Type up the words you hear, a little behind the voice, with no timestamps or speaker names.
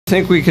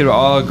think we could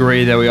all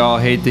agree that we all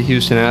hate the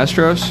Houston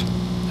Astros.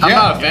 I'm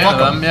not a fan of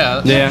them.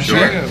 Yeah. Sure.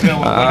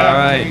 All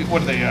right.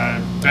 What are they?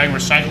 Bag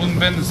recycling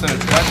bin instead of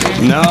trash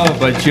cans? No,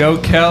 but Joe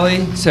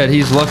Kelly said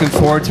he's looking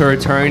forward to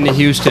returning to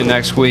Houston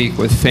next week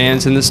with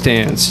fans in the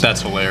stands.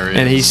 That's hilarious.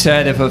 And he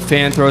said if a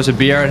fan throws a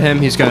beer at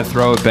him, he's going to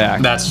throw it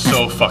back. That's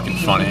so fucking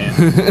funny.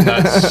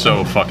 That's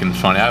so fucking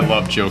funny. I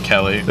love Joe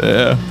Kelly.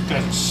 Yeah.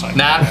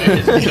 Nah,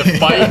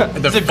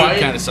 the fight,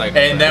 kind of psycho.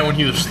 and then when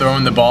he was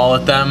throwing the ball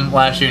at them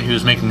last year and he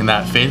was making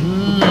that face,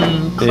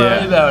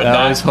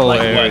 that was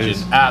hilarious. Like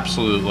legend,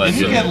 absolute legend.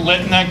 Did he get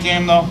lit in that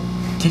game though?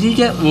 Did he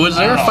get? Was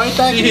there a fight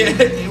that game?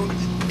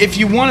 If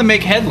you want to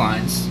make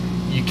headlines,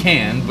 you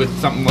can with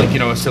something like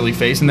a silly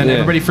face, and then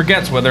everybody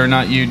forgets whether or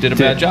not you did a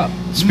bad job.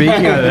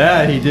 Speaking of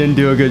that, he didn't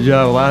do a good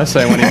job last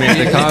night when he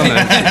made the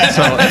comment.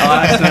 So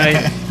last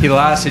night he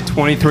lasted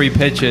 23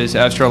 pitches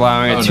after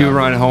allowing a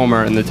 2-run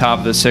homer in the top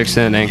of the 6th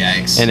inning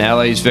in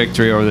LA's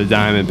victory over the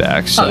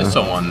Diamondbacks. So. They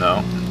still won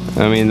though.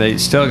 I mean, they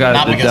still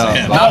got the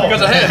dub. Not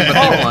because of him, but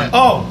they won.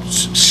 Oh,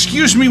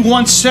 excuse me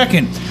 1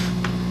 second.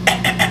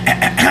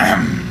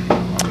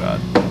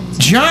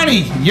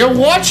 Johnny, you're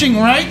watching,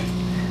 right?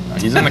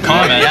 He's in the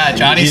comments. Yeah,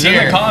 Johnny's in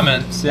here. the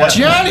comments. Yeah.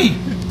 Johnny,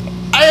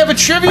 I have a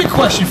trivia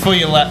question for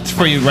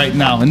you right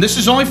now, and this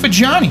is only for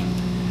Johnny.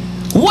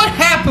 What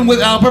happened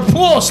with Albert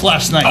Pujols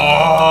last night?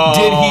 Oh,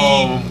 did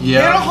he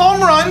hit a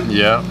home run?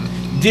 Yeah.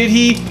 Did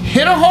he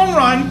hit a home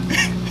run?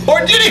 Or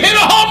did he hit a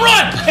home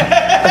run?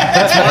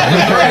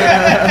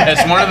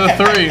 It's one of the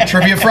three.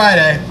 Trivia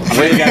Friday.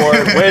 Wait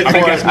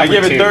for it. I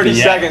give it 30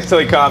 seconds till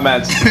he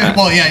comments.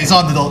 Well, yeah, he's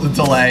on the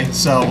delay,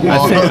 so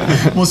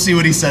we'll see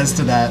what he says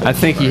to that. I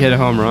think he hit a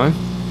home run.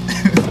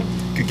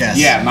 Good guess.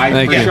 Yeah,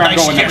 I'm going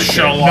number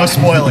 2. No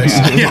spoilers.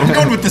 Yeah, I'm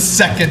going with the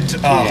second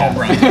home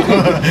run.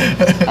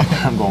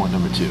 I'm going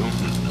number 2.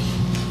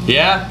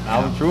 Yeah,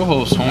 Albert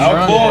Pujols home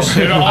run.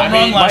 Hit a home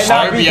run last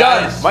night.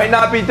 Might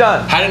not be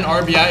done. Had an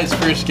RBI his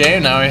first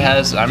game. Now he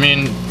has. I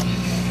mean,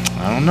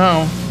 I don't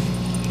know.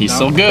 He's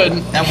still good.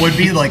 That would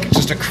be like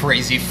just a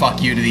crazy fuck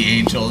you to the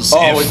Angels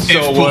if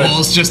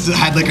Pujols just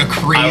had like a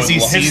crazy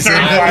season.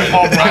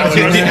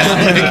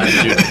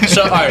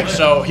 So all right,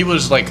 so he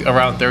was like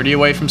around 30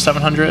 away from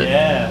 700.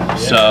 Yeah.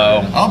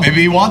 So. Oh,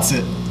 maybe he wants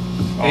it.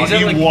 You're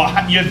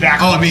that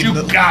close. You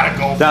gotta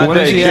go. What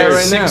is he at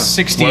right now?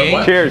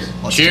 668.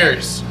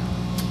 Cheers.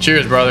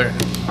 Cheers, brother.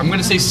 I'm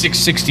gonna say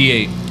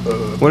 668.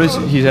 What is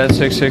he's at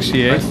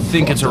 668? I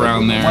think it's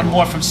around there. One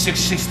more from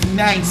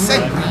 669.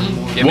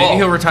 Yeah, maybe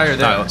he'll retire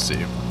there. Let's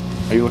see.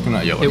 Are you looking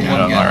at Hit one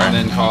game and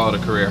then call it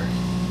a career.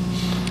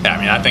 Yeah, I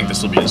mean, I think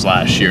this will be his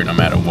last year, no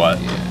matter what.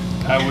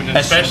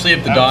 Especially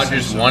if the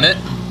Dodgers won it.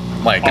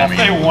 Like, I mean,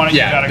 if they won it, you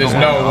gotta there's go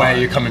no way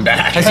you're coming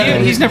back.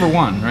 He's never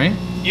won, right?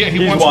 Yeah,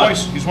 he won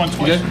twice. He's won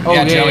twice.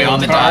 Yeah, Joey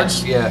on the dot.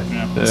 Yeah.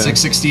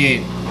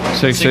 668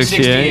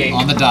 668.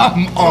 on the dot.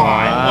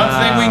 One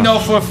thing we know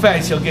for a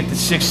fact, he'll get to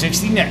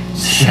 669.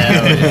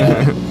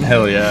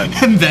 Hell yeah.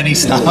 And then he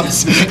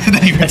stops. And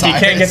then he retires. If he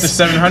can't get to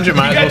 700,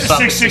 might He as well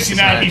got to stop.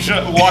 669. He's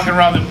walking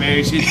around the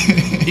base. He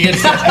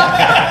gets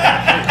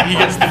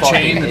the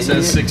chain that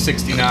says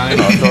 669.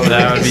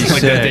 That would be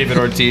like sick. David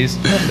Ortiz.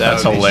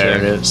 That's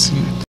hilarious.